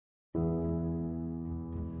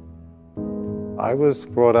I was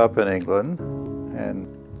brought up in England, and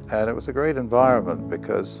it was a great environment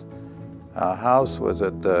because our house was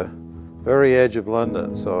at the very edge of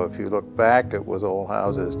London. So if you look back, it was all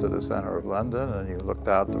houses to the center of London, and you looked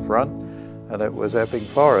out the front, and it was Epping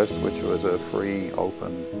Forest, which was a free,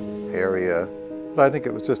 open area. But I think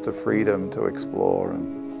it was just a freedom to explore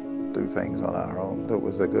and do things on our own. It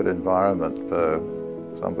was a good environment for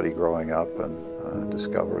somebody growing up and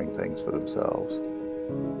discovering things for themselves.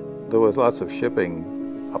 There was lots of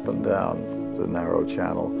shipping up and down the narrow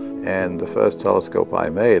channel, and the first telescope I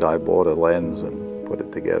made, I bought a lens and put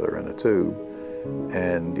it together in a tube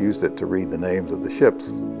and used it to read the names of the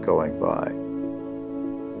ships going by.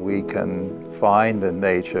 We can find in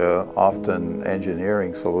nature often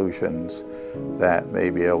engineering solutions that may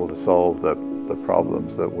be able to solve the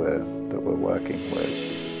problems that we're working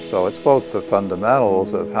with. So it's both the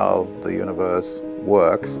fundamentals of how the universe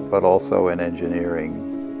works, but also in engineering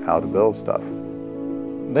how to build stuff.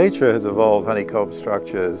 Nature has evolved honeycomb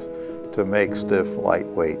structures to make stiff,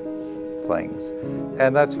 lightweight things,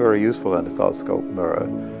 and that's very useful in a telescope mirror.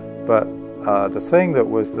 But the thing that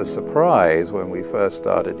was the surprise when we first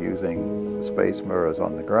started using space mirrors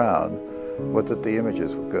on the ground was that the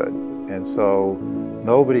images were good. And so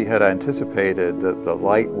nobody had anticipated that the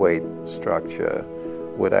lightweight structure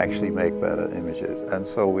would actually make better images. And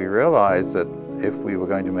so we realized that if we were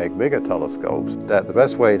going to make bigger telescopes, that the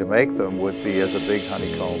best way to make them would be as a big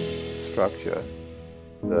honeycomb structure.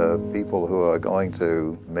 The people who are going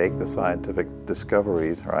to make the scientific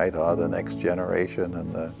discoveries, right, are the next generation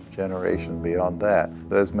and the generation beyond that.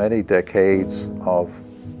 There's many decades of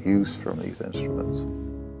use from these instruments.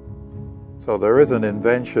 So there is an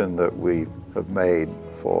invention that we have made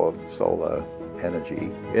for solar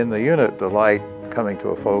energy. In the unit, the light coming to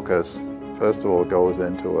a focus, first of all, goes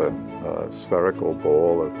into a spherical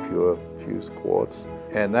ball of pure fused quartz,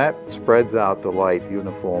 and that spreads out the light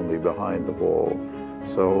uniformly behind the ball,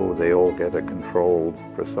 so they all get a controlled,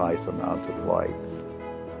 precise amount of light.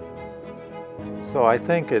 So I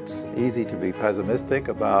think it's easy to be pessimistic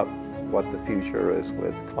about what the future is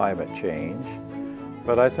with climate change,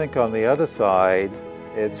 but I think on the other side,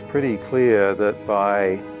 it's pretty clear that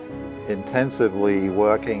by intensively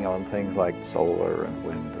working on things like solar and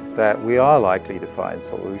wind, that we are likely to find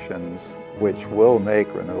solutions which will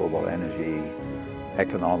make renewable energy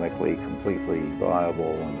economically completely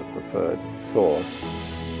viable and the preferred source.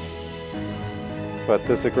 But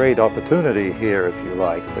there's a great opportunity here, if you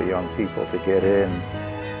like, for young people to get in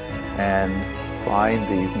and find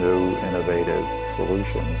these new innovative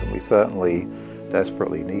solutions, and we certainly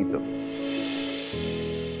desperately need them.